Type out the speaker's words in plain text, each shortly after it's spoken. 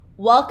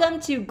Welcome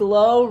to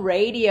Glow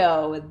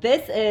Radio.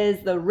 This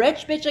is the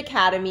Rich Bitch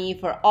Academy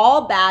for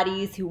all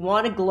baddies who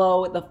want to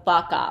glow the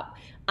fuck up.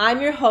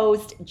 I'm your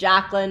host,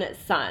 Jacqueline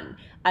Sun.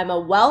 I'm a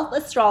wealth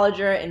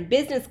astrologer and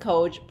business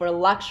coach for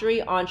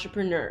luxury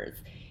entrepreneurs.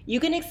 You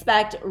can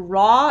expect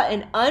raw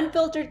and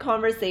unfiltered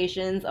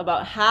conversations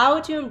about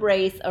how to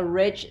embrace a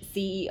rich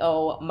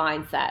CEO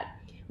mindset.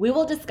 We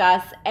will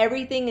discuss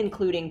everything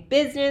including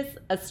business,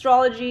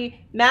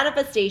 astrology,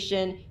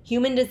 manifestation,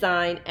 human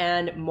design,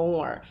 and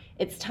more.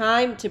 It's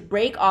time to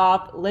break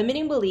off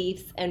limiting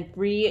beliefs and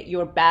free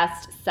your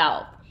best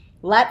self.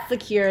 Let's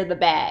secure the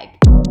bag.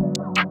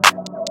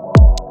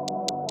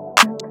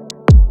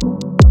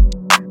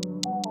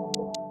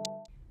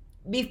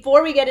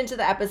 Before we get into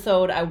the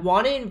episode, I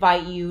want to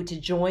invite you to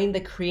join the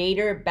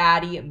Creator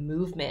Baddie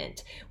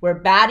movement,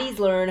 where baddies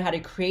learn how to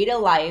create a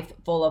life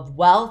full of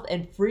wealth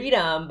and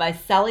freedom by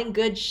selling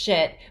good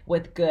shit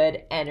with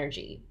good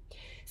energy.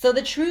 So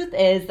the truth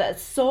is that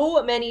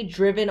so many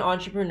driven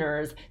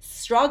entrepreneurs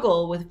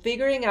struggle with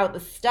figuring out the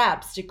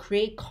steps to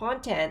create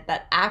content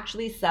that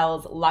actually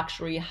sells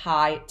luxury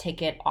high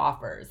ticket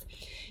offers.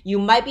 You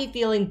might be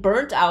feeling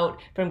burnt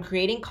out from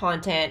creating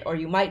content, or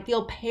you might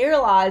feel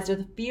paralyzed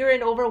with fear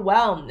and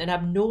overwhelmed and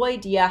have no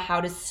idea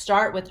how to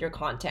start with your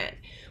content.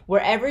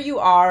 Wherever you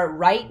are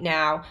right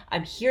now,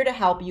 I'm here to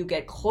help you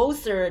get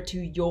closer to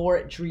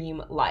your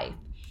dream life.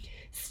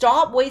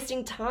 Stop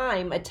wasting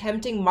time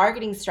attempting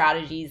marketing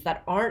strategies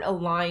that aren't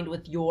aligned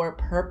with your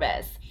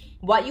purpose.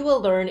 What you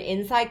will learn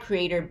inside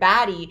Creator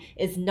Baddie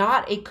is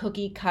not a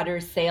cookie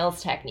cutter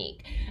sales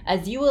technique,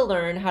 as you will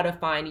learn how to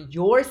find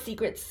your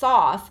secret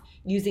sauce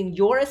using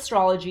your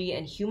astrology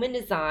and human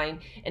design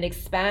and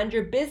expand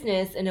your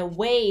business in a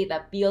way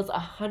that feels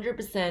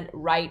 100%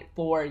 right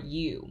for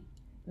you.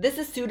 This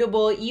is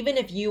suitable even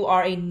if you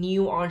are a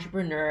new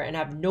entrepreneur and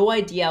have no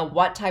idea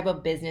what type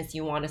of business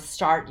you want to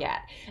start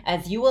yet,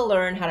 as you will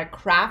learn how to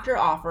craft your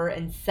offer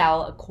and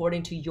sell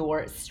according to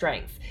your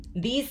strengths.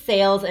 These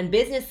sales and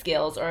business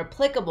skills are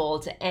applicable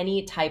to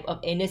any type of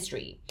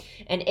industry.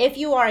 And if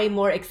you are a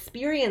more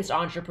experienced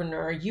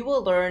entrepreneur, you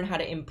will learn how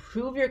to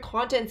improve your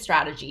content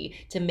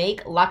strategy to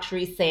make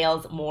luxury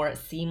sales more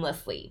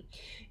seamlessly.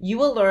 You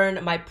will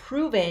learn my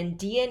proven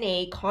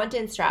DNA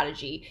content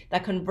strategy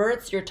that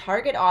converts your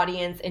target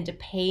audience into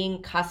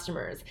paying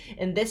customers,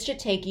 and this should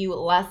take you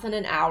less than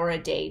an hour a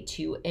day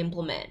to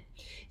implement.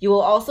 You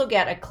will also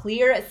get a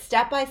clear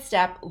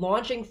step-by-step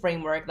launching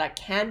framework that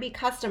can be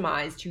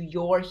customized to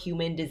your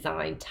human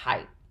design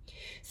type.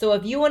 So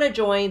if you want to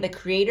join the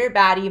Creator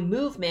Baddie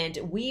movement,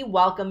 we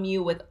welcome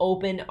you with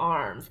open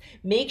arms.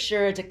 Make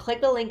sure to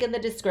click the link in the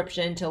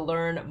description to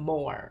learn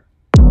more.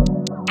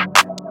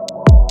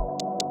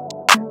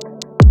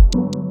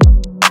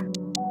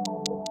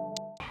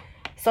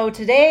 So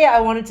today I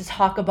wanted to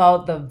talk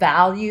about the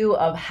value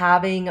of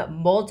having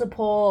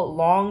multiple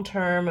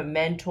long-term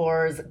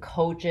mentors,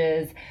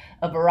 coaches,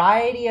 a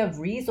variety of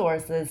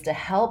resources to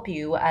help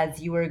you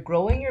as you are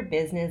growing your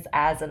business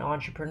as an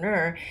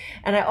entrepreneur.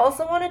 And I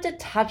also wanted to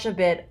touch a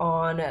bit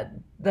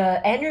on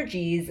the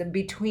energies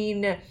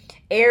between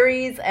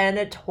Aries and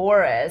a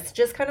Taurus,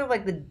 just kind of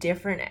like the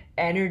different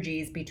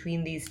energies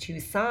between these two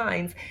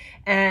signs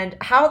and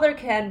how there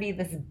can be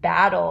this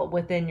battle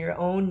within your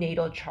own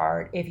natal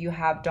chart if you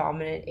have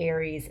dominant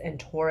Aries and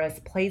Taurus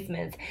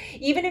placements.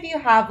 Even if you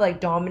have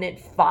like dominant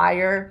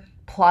fire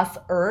plus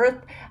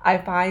earth, I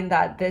find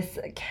that this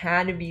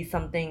can be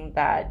something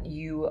that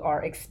you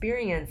are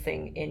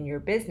experiencing in your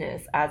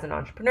business as an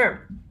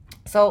entrepreneur.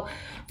 So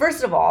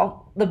first of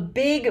all, the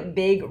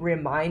big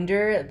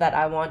reminder that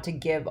I want to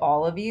give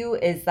all of you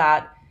is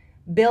that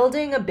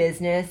building a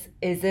business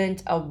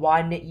isn't a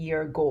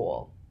 1-year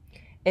goal.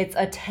 It's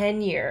a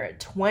 10-year,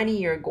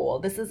 20-year goal.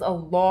 This is a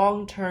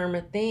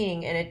long-term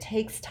thing and it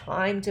takes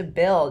time to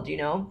build, you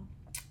know?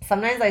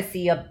 Sometimes I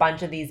see a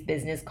bunch of these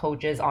business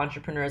coaches,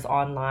 entrepreneurs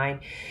online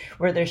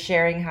where they're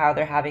sharing how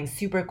they're having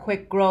super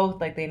quick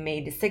growth, like they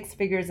made 6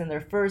 figures in their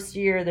first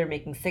year, they're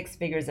making 6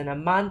 figures in a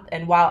month.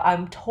 And while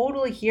I'm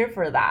totally here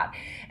for that,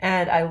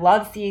 and I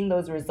love seeing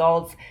those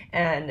results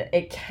and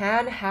it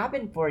can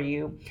happen for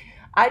you,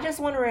 I just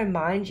want to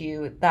remind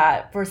you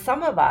that for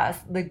some of us,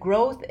 the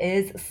growth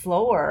is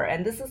slower.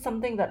 And this is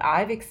something that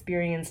I've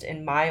experienced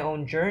in my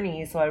own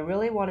journey. So I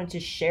really wanted to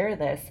share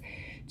this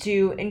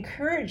to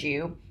encourage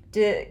you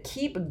to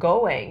keep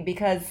going,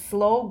 because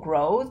slow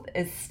growth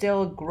is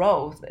still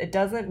growth. It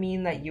doesn't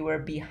mean that you are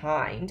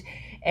behind.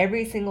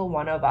 Every single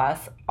one of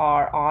us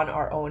are on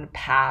our own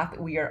path.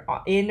 We are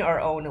in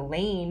our own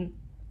lane.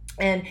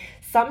 And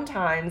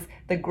sometimes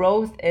the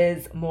growth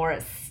is more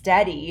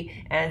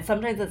steady and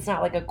sometimes it's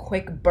not like a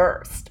quick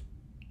burst.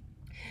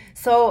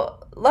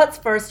 So let's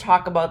first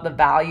talk about the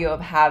value of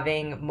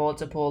having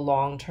multiple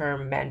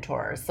long-term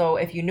mentors. So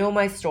if you know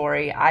my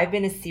story, I've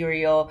been a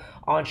serial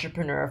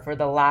entrepreneur for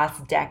the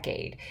last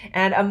decade,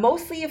 and I'm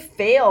mostly a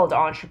failed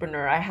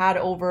entrepreneur. I had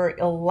over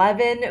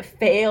 11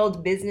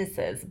 failed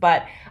businesses,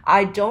 but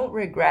I don't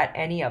regret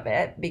any of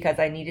it because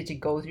I needed to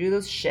go through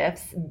those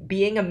shifts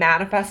being a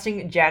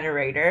manifesting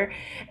generator,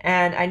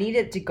 and I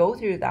needed to go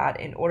through that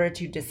in order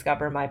to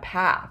discover my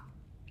path.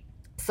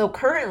 So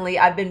currently,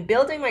 I've been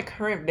building my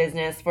current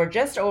business for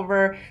just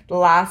over the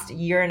last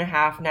year and a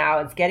half now.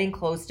 It's getting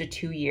close to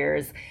 2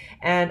 years,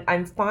 and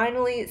I'm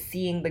finally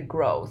seeing the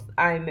growth.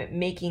 I'm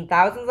making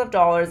thousands of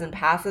dollars in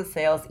passive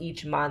sales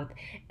each month,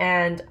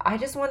 and I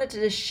just wanted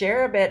to just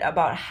share a bit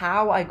about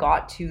how I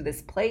got to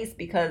this place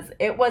because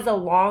it was a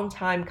long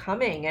time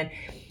coming. And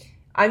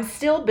I'm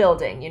still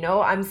building,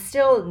 I'm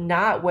still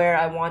not where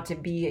I want to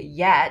be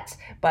yet,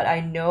 but I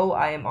know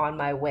I am on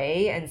my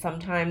way. And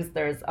sometimes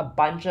there's a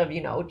bunch of,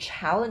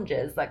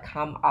 challenges that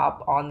come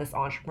up on this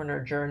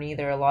entrepreneur journey.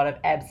 There are a lot of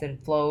ebbs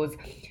and flows.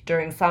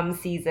 During some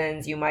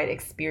seasons, you might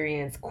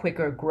experience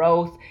quicker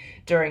growth.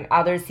 During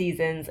other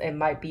seasons, it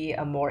might be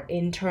a more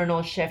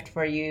internal shift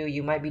for you.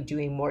 You might be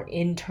doing more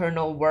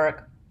internal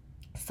work.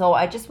 So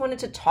I just wanted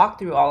to talk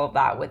through all of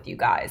that with you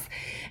guys.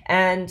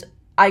 And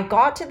I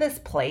got to this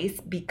place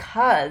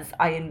because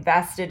I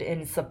invested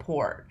in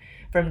support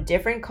from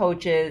different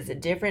coaches,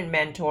 different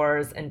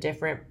mentors, and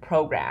different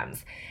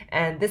programs.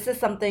 And this is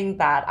something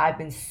that I've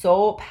been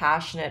so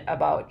passionate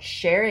about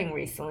sharing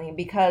recently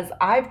because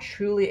I've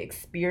truly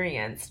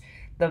experienced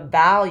the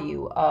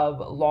value of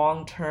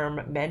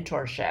long-term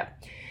mentorship.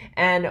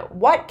 And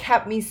what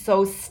kept me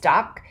so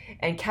stuck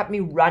and kept me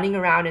running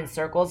around in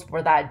circles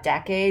for that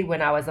decade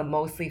when I was a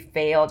mostly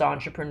failed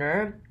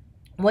entrepreneur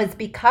was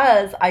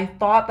because I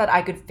thought that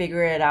I could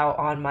figure it out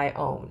on my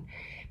own.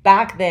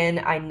 Back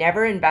then, I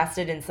never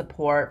invested in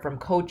support from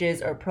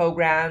coaches or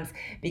programs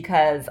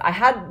because I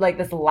had like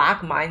this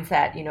lack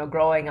mindset,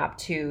 growing up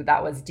too,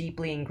 that was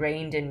deeply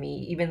ingrained in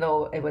me, even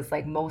though it was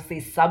like mostly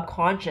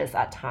subconscious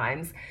at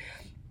times.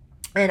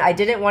 And I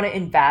didn't want to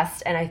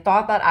invest, and I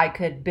thought that I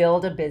could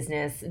build a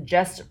business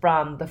just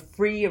from the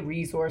free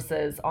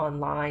resources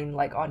online,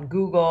 like on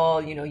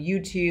Google,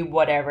 YouTube,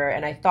 whatever.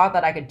 And I thought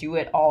that I could do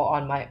it all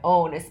on my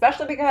own,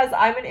 especially because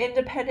I'm an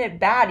independent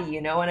baddie,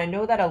 and I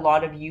know that a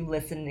lot of you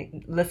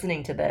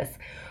listening to this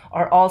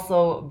are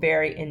also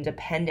very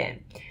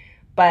independent.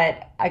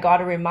 But I got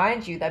to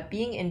remind you that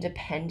being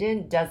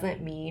independent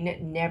doesn't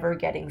mean never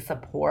getting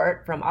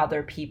support from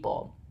other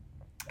people.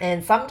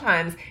 And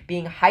sometimes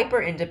being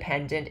hyper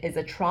independent is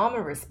a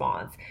trauma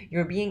response.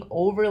 You're being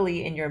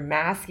overly in your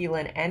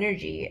masculine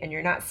energy and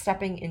you're not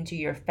stepping into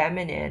your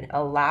feminine,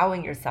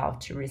 allowing yourself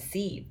to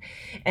receive.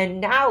 And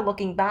now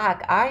looking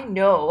back, I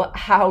know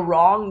how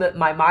wrong that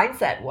my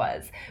mindset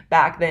was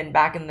back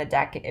in the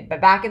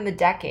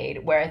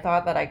decade where I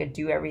thought that I could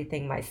do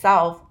everything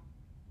myself.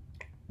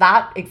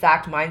 That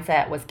exact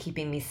mindset was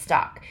keeping me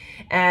stuck.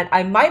 And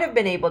I might have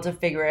been able to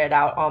figure it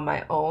out on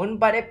my own,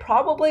 but it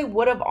probably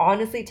would have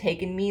honestly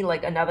taken me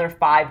like another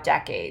 5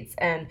 decades.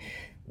 And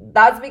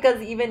that's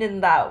because even in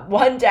that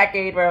 1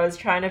 decade where I was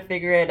trying to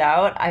figure it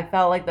out, I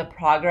felt like the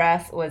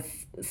progress was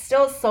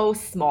still so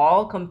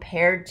small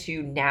compared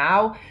to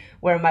now,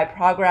 where my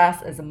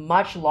progress is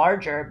much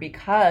larger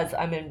because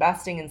I'm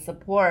investing in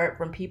support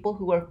from people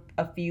who are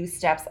a few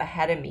steps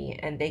ahead of me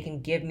and they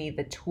can give me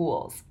the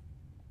tools.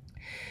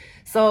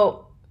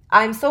 So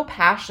I'm so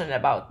passionate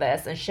about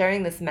this and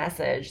sharing this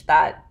message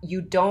that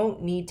you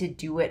don't need to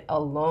do it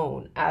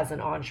alone as an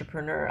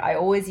entrepreneur. I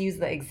always use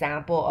the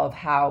example of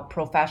how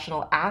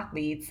professional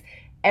athletes,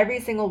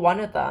 every single one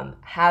of them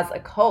has a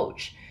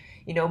coach,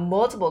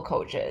 multiple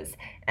coaches.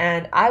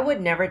 And I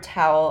would never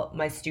tell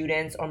my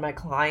students or my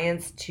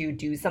clients to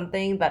do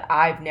something that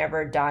I've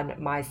never done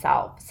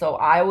myself. So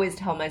I always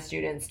tell my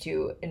students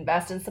to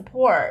invest in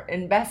support,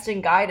 invest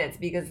in guidance,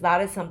 because that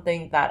is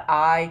something that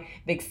I've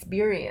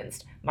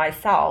experienced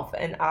myself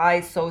and I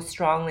so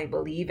strongly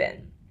believe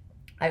in.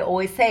 I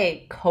always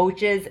say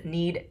coaches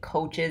need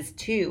coaches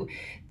too.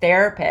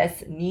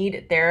 Therapists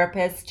need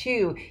therapists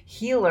too.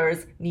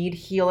 Healers need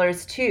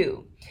healers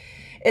too.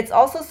 It's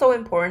also so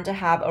important to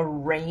have a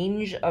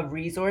range of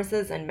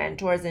resources and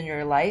mentors in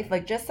your life,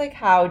 just like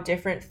how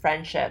different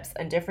friendships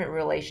and different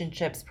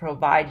relationships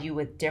provide you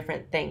with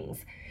different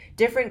things.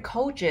 Different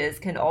coaches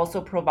can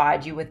also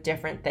provide you with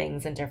different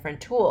things and different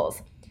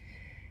tools.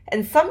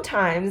 And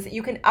sometimes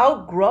you can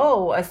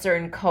outgrow a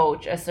certain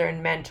coach, a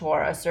certain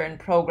mentor, a certain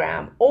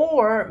program,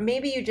 or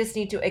maybe you just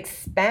need to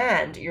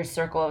expand your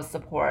circle of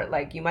support.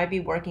 Like you might be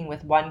working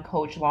with one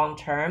coach long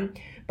term,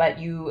 but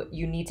you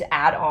need to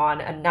add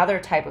on another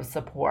type of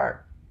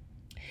support.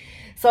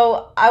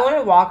 So I want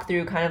to walk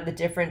through kind of the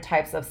different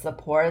types of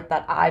support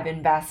that I've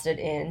invested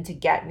in to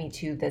get me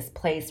to this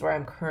place where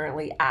I'm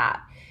currently at.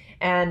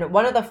 And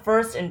one of the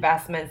first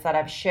investments that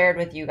I've shared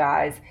with you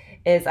guys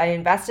is I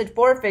invested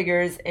 4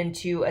 figures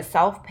into a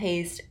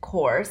self-paced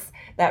course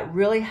that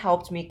really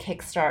helped me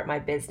kickstart my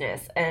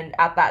business. And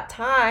at that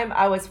time,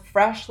 I was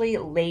freshly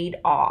laid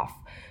off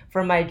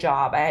from my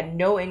job. I had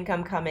no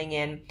income coming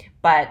in,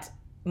 but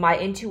my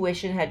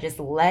intuition had just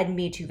led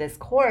me to this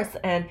course.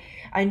 And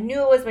I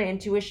knew it was my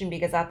intuition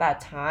because at that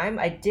time,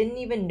 I didn't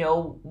even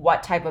know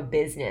what type of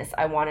business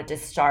I wanted to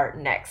start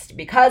next.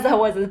 Because I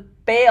was a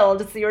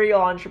failed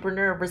serial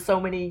entrepreneur for so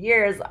many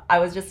years, I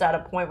was just at a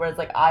point where it's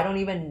like, I don't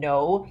even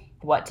know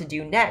what to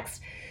do next.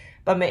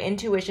 But my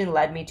intuition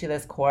led me to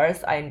this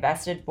course. I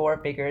invested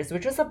 4 figures,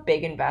 which was a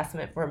big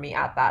investment for me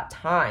at that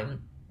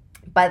time.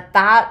 But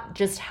that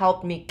just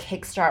helped me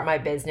kickstart my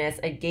business.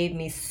 It gave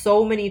me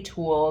so many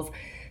tools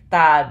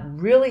that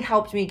really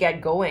helped me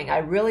get going. I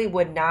really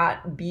would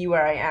not be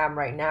where I am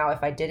right now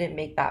if I didn't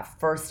make that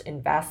first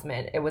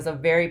investment. It was a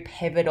very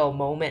pivotal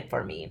moment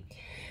for me.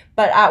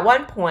 But at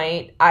one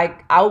point, I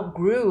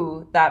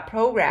outgrew that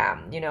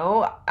program.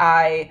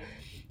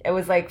 It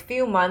was like a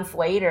few months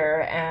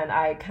later, and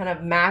I kind of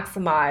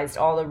maximized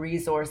all the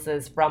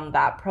resources from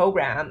that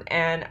program,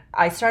 and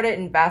I started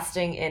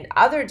investing in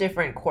other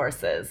different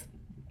courses.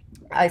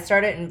 I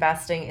started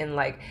investing in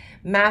like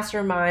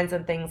masterminds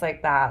and things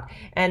like that.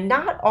 And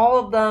not all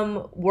of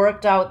them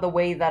worked out the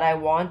way that I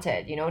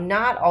wanted.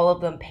 Not all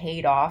of them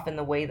paid off in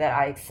the way that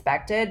I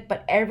expected,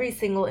 but every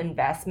single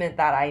investment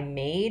that I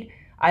made,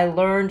 I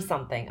learned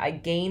something. I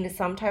gained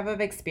some type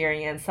of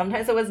experience.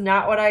 Sometimes it was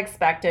not what I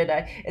expected.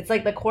 It's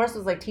like the course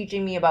was like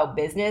teaching me about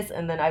business,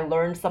 and then I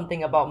learned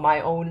something about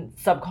my own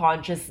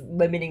subconscious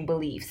limiting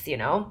beliefs.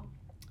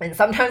 And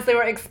sometimes they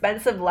were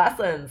expensive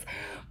lessons,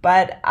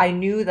 but I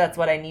knew that's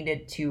what I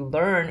needed to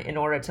learn in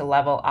order to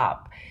level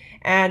up.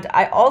 And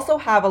I also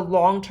have a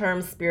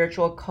long-term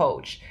spiritual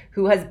coach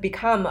who has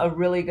become a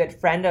really good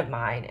friend of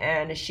mine,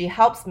 and she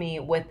helps me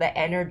with the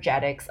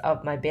energetics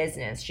of my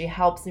business. She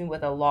helps me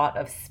with a lot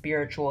of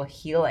spiritual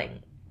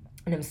healing.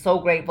 And I'm so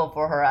grateful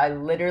for her. I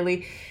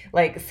literally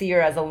see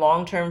her as a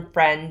long-term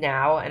friend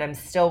now, and I'm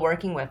still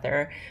working with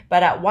her.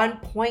 But at one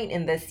point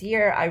in this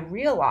year, I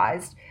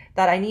realized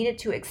that I needed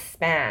to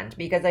expand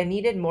because I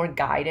needed more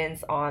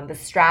guidance on the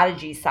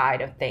strategy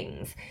side of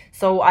things.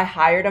 So I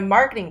hired a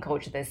marketing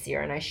coach this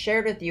year, and I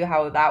shared with you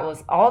how that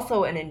was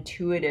also an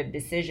intuitive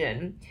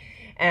decision.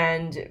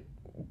 And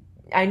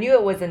I knew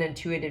it was an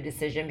intuitive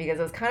decision because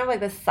it was kind of like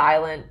this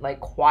silent,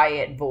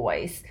 quiet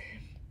voice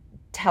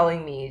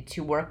telling me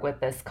to work with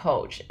this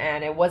coach,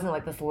 and it wasn't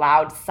like this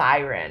loud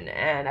siren.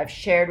 And I've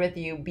shared with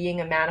you,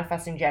 being a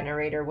manifesting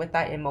generator with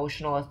that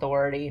emotional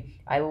authority,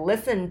 I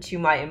listened to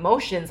my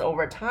emotions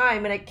over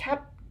time, and it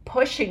kept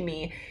pushing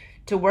me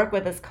to work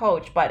with this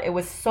coach, but it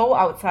was so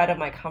outside of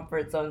my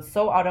comfort zone,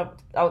 so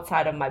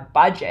outside of my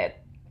budget.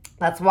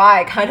 That's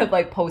why I kind of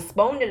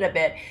postponed it a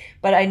bit.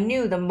 But I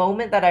knew the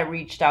moment that I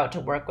reached out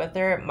to work with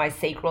her, my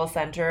sacral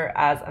center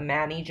as a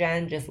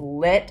Mani-Gen just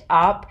lit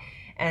up,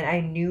 and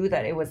I knew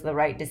that it was the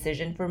right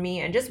decision for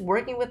me. And just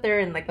working with her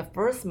in the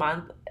first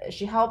month,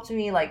 she helped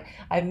me.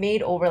 I've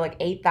made over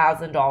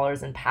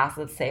 $8,000 in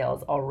passive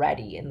sales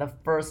already in the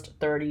first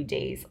 30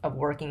 days of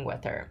working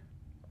with her.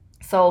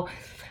 So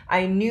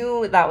I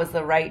knew that was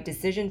the right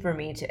decision for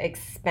me to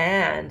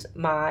expand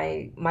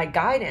my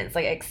guidance,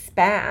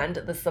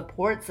 expand the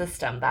support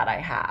system that I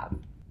have.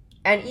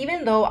 And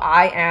even though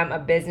I am a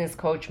business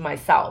coach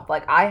myself,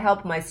 I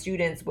help my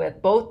students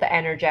with both the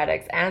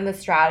energetics and the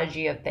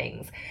strategy of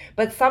things.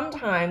 But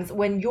sometimes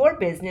when your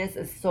business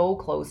is so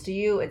close to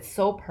you, it's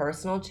so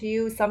personal to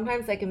you,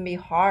 sometimes it can be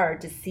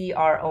hard to see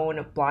our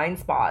own blind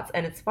spots.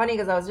 And it's funny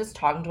because I was just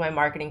talking to my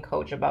marketing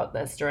coach about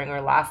this during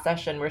our last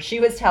session, where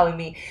she was telling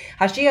me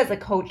how she has a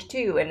coach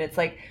too. And it's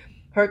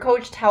her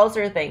coach tells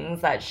her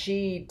things that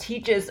she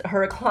teaches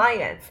her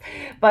clients,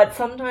 but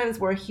sometimes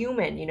we're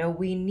human,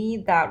 we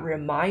need that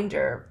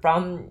reminder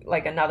from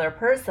another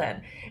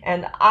person.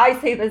 And I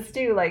say this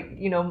too,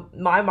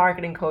 my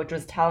marketing coach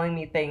was telling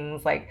me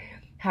things like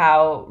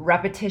how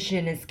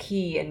repetition is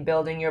key in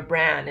building your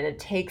brand, and it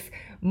takes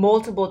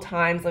multiple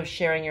times of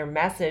sharing your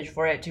message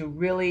for it to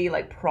really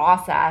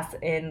process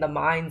in the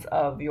minds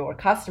of your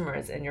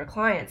customers and your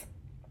clients.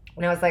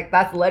 And I was like,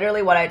 that's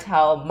literally what I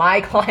tell my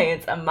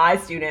clients and my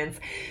students,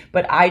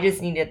 but I just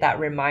needed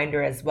that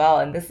reminder as well.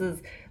 And this is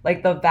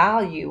the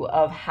value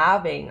of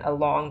having a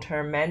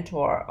long-term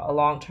mentor, a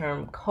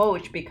long-term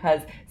coach, because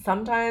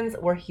sometimes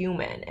we're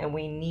human and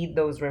we need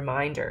those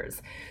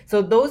reminders.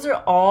 So those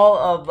are all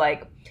of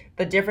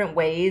the different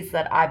ways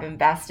that I've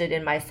invested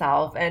in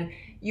myself. And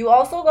you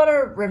also got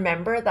to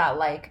remember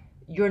that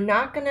you're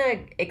not going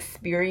to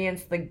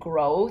experience the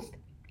growth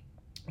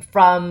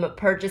from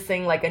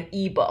purchasing an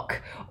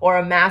ebook or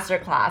a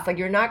masterclass.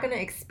 You're not going to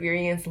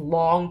experience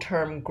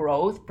long-term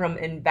growth from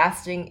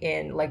investing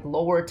in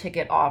lower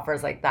ticket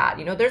offers like that.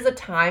 There's a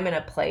time and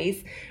a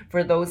place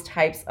for those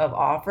types of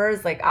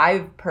offers.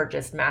 I've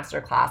purchased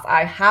masterclass.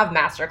 I have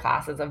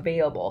masterclasses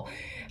available.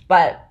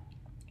 But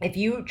if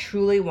you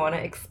truly want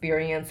to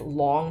experience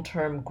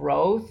long-term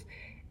growth,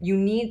 you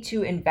need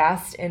to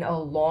invest in a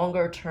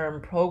longer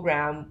term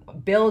program,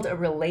 build a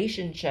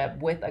relationship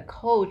with a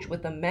coach,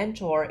 with a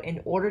mentor,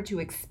 in order to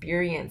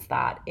experience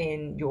that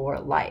in your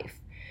life.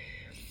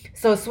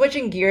 So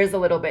switching gears a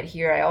little bit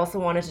here, I also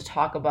wanted to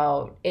talk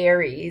about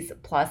Aries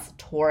plus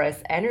Taurus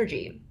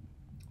energy.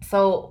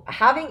 So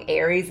having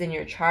Aries in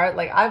your chart,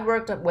 I've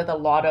worked with a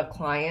lot of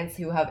clients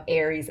who have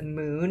Aries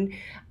moon.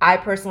 I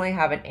personally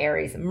have an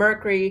Aries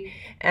Mercury,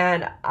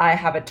 and I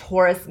have a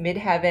Taurus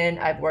midheaven.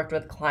 I've worked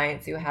with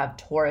clients who have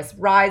Taurus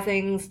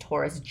risings,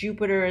 Taurus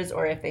Jupiters,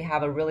 or if they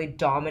have a really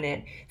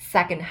dominant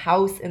second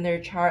house in their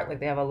chart,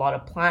 they have a lot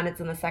of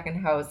planets in the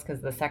second house,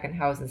 because the second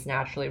house is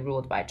naturally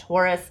ruled by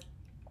Taurus.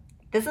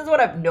 This is what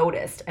I've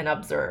noticed and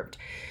observed.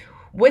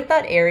 With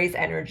that Aries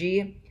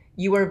energy,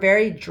 you are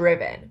very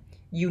driven.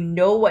 You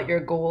know what your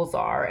goals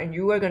are, and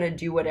you are going to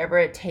do whatever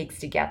it takes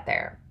to get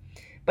there.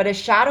 But a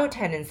shadow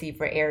tendency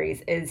for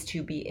Aries is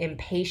to be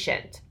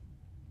impatient.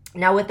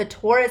 Now, with the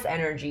Taurus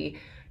energy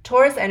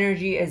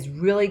is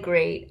really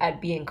great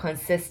at being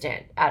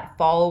consistent, at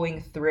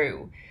following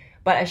through.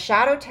 But a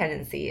shadow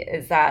tendency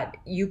is that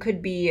you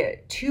could be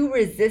too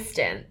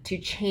resistant to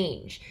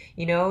change.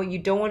 You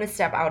don't want to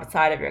step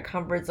outside of your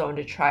comfort zone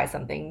to try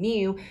something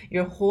new.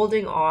 You're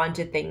holding on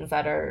to things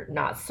that are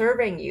not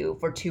serving you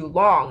for too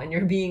long, and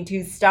you're being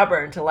too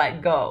stubborn to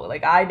let go.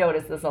 Like, I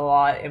notice this a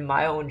lot in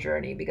my own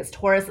journey because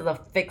Taurus is a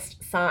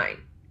fixed sign.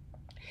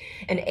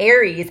 And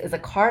Aries is a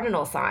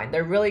cardinal sign.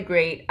 They're really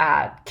great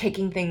at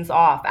kicking things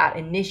off, at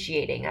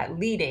initiating, at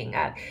leading,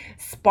 at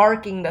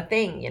sparking the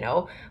thing,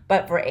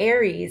 But for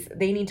Aries,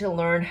 they need to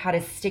learn how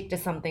to stick to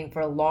something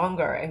for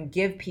longer and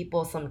give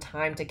people some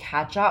time to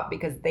catch up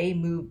because they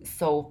move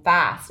so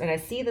fast. And I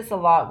see this a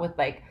lot with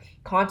like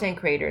content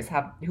creators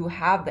who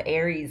have the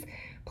Aries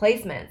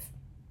placements,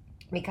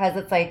 because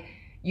it's like,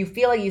 you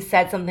feel like you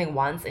said something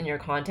once in your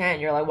content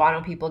and you're like, why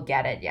don't people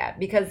get it yet?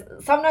 Because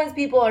sometimes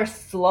people are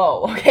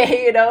slow,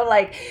 okay?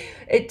 Like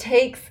it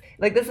takes,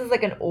 like this is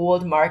like an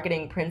old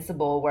marketing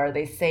principle where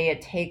they say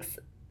it takes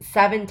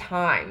 7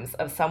 times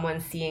of someone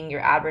seeing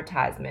your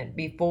advertisement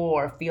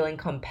before feeling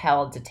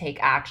compelled to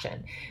take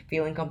action,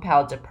 feeling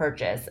compelled to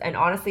purchase. And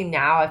honestly,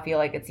 now I feel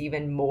like it's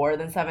even more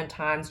than 7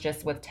 times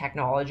just with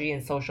technology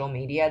and social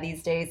media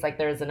these days. Like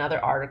there's another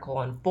article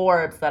on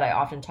Forbes that I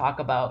often talk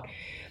about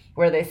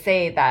where they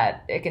say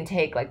that it can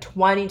take like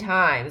 20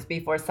 times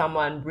before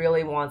someone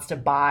really wants to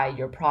buy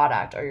your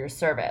product or your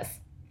service.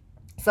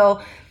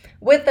 So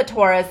with the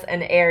Taurus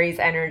and Aries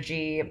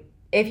energy,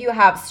 if you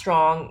have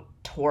strong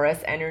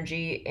Taurus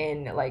energy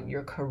in like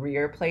your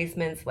career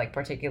placements, like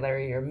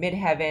particularly your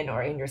midheaven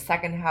or in your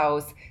 2nd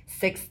house,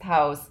 6th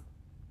house,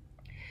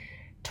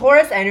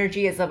 Taurus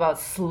energy is about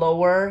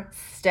slower,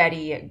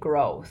 steady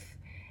growth.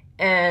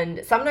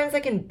 And sometimes I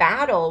can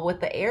battle with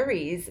the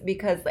Aries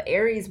because the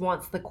Aries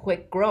wants the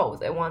quick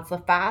growth. It wants the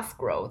fast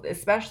growth,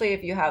 especially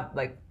if you have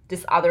like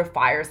just other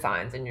fire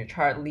signs in your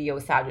chart, Leo,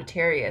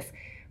 Sagittarius.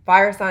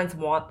 Fire signs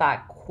want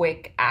that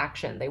quick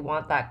action. They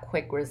want that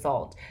quick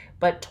result.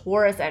 But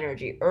Taurus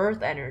energy,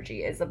 earth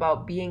energy, is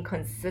about being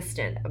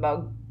consistent,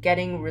 about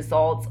getting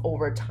results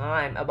over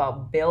time,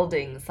 about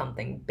building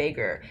something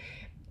bigger.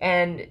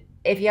 And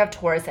if you have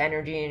Taurus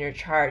energy in your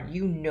chart,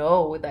 you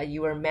know that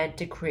you are meant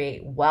to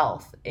create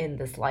wealth in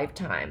this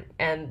lifetime.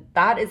 And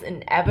that is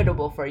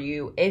inevitable for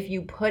you if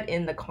you put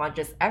in the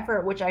conscious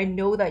effort, which I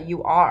know that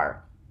you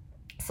are.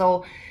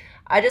 So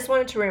I just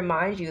wanted to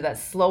remind you that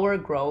slower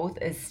growth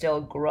is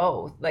still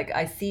growth. Like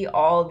I see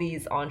all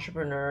these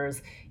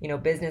entrepreneurs,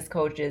 business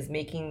coaches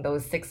making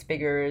those 6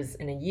 figures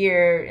in a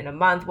year, in a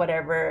month,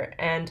 whatever.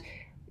 And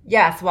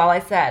yes, while I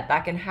said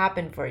that can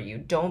happen for you,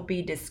 don't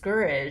be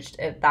discouraged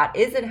if that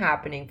isn't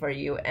happening for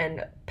you,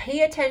 and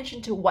pay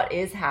attention to what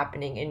is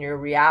happening in your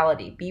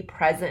reality. Be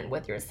present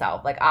with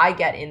yourself. Like I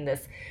get in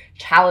this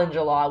challenge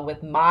a lot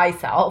with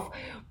myself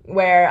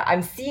where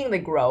I'm seeing the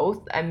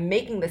growth, I'm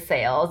making the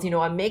sales,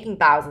 I'm making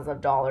thousands of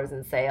dollars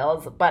in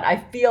sales, but I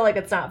feel like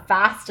it's not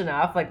fast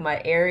enough. Like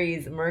my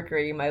Aries,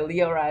 Mercury, my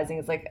Leo rising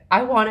is like,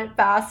 I want it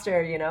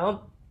faster,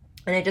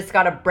 And I just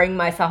got to bring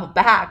myself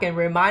back and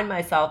remind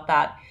myself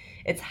that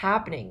it's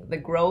happening. The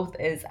growth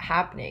is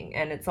happening,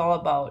 and it's all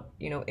about,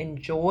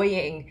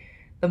 enjoying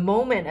the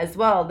moment as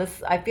well.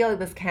 I feel like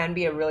this can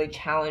be a really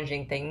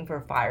challenging thing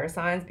for fire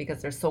signs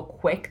because they're so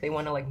quick. They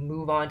want to like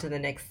move on to the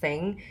next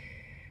thing.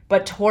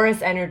 But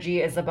Taurus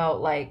energy is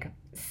about like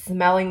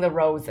smelling the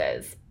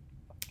roses,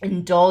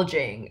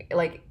 indulging,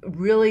 like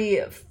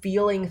really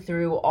feeling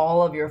through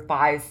all of your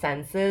 5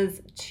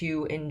 senses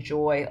to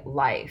enjoy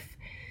life.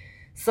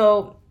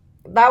 So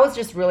that was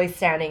just really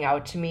standing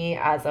out to me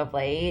as of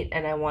late,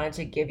 and I wanted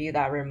to give you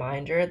that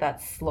reminder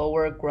that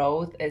slower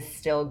growth is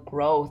still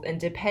growth. And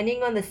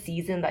depending on the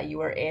season that you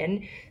are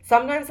in,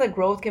 sometimes the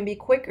growth can be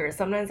quicker,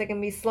 sometimes it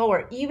can be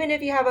slower, even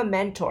if you have a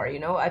mentor.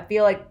 I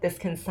feel like this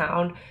can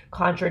sound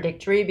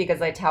contradictory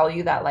because I tell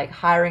you that like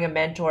hiring a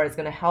mentor is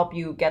going to help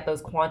you get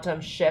those quantum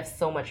shifts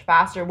so much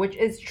faster, which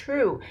is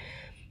true.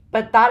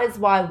 But that is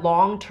why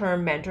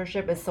long-term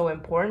mentorship is so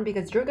important,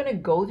 because you're going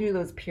to go through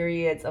those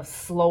periods of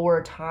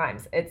slower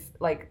times. It's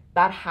like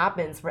that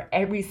happens for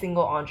every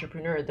single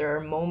entrepreneur. There are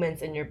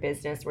moments in your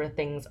business where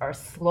things are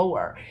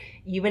slower.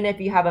 Even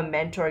if you have a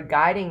mentor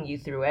guiding you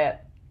through it,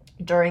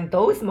 during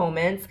those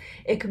moments,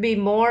 it could be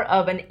more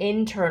of an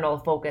internal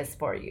focus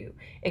for you.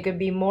 It could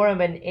be more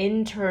of an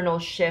internal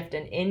shift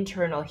and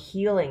internal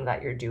healing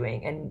that you're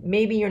doing. And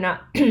maybe you're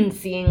not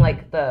seeing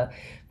like the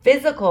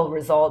physical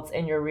results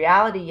in your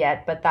reality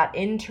yet, but that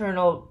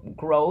internal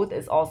growth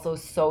is also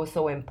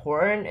so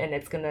important, and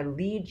it's going to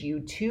lead you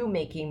to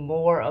making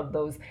more of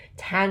those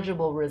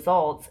tangible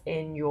results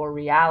in your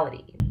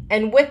reality.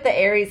 And with the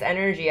Aries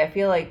energy, I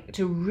feel like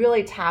to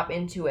really tap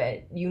into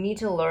it, you need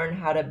to learn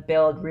how to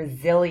build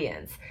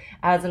resilience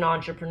as an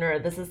entrepreneur.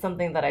 This is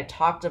something that I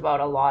talked about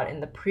a lot in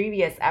the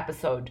previous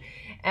episode.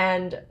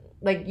 And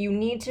like you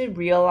need to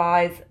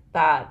realize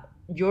that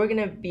you're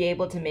going to be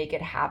able to make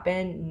it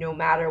happen no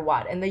matter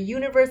what. And the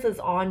universe is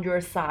on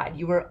your side.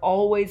 You are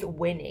always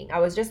winning. I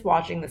was just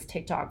watching this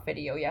TikTok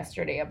video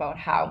yesterday about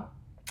how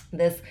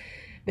this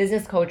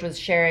business coach was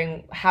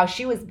sharing how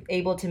she was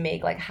able to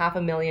make like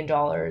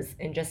 $500,000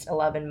 in just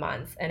 11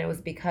 months. And it was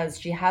because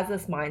she has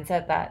this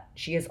mindset that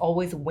she is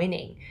always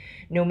winning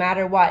no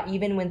matter what,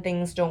 even when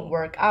things don't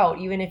work out,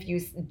 even if you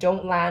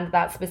don't land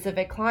that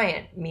specific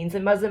client, means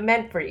it wasn't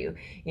meant for you.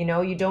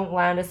 You don't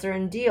land a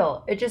certain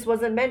deal. It just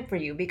wasn't meant for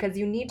you, because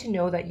you need to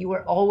know that you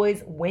are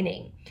always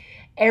winning.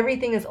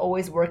 Everything is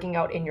always working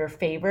out in your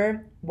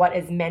favor. What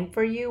is meant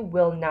for you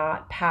will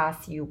not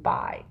pass you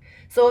by.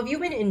 So if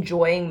you've been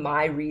enjoying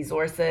my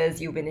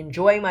resources, you've been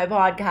enjoying my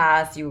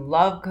podcast, you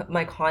love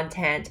my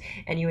content,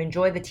 and you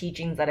enjoy the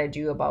teachings that I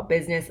do about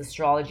business,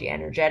 astrology,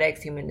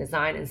 energetics, human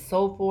design, and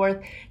so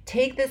forth,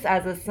 take this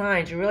as a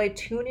sign to really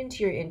tune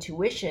into your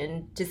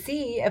intuition to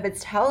see if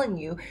it's telling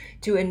you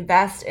to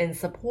invest in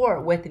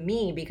support with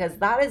me, because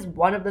that is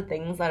one of the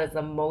things that is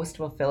the most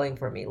fulfilling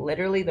for me.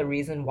 Literally, the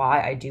reason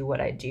why I do what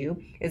I do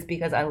is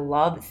because I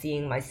love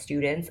seeing my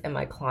students and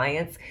my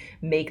clients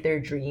make their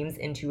dreams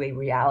into a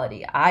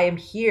reality. I am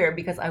here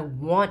because I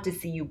want to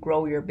see you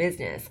grow your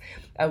business.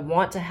 I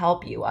want to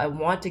help you. I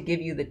want to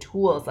give you the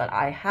tools that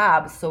I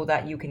have so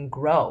that you can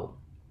grow.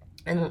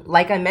 And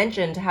like I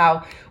mentioned,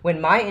 how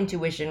when my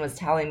intuition was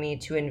telling me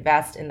to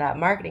invest in that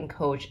marketing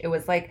coach, it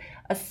was like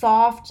a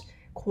soft,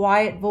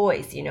 quiet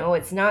voice.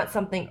 It's not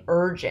something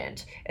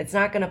urgent. It's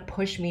not going to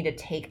push me to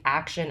take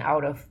action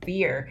out of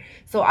fear.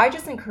 So I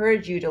just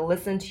encourage you to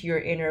listen to your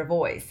inner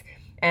voice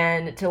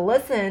and to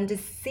listen to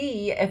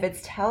see if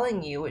it's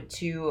telling you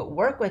to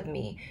work with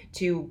me,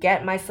 to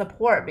get my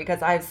support,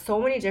 because I have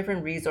so many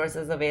different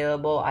resources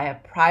available. I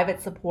have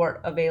private support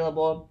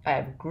available. I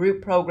have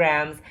group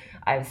programs.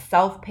 I have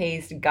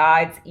self-paced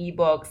guides,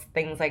 ebooks,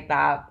 things like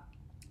that.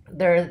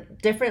 There are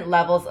different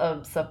levels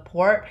of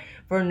support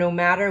for no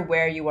matter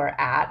where you are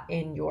at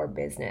in your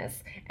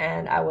business.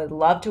 And I would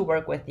love to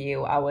work with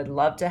you. I would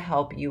love to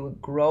help you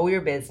grow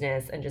your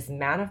business and just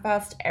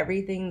manifest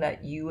everything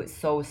that you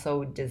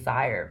so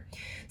desire.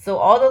 So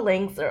all the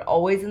links are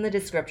always in the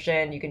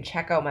description. You can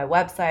check out my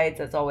websites.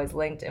 It's always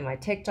linked in my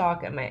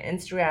TikTok and my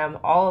Instagram,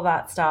 all of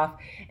that stuff.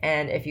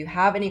 And if you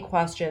have any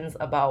questions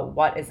about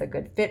what is a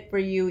good fit for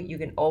you, you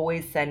can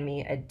always send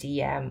me a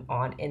DM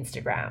on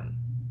Instagram.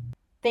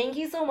 Thank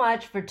you so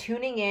much for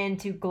tuning in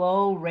to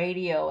Glow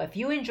Radio. If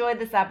you enjoyed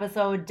this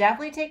episode,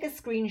 definitely take a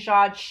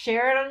screenshot,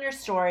 share it on your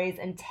stories,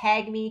 and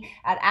tag me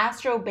at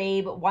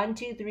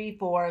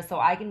AstroBabe1234 so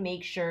I can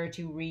make sure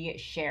to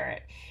re-share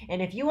it.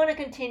 And if you want to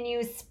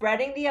continue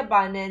spreading the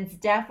abundance,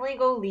 definitely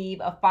go leave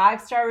a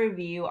 5-star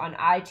review on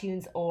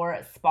iTunes or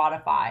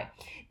Spotify.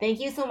 Thank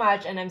you so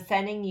much, and I'm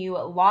sending you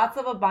lots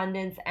of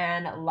abundance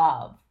and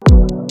love.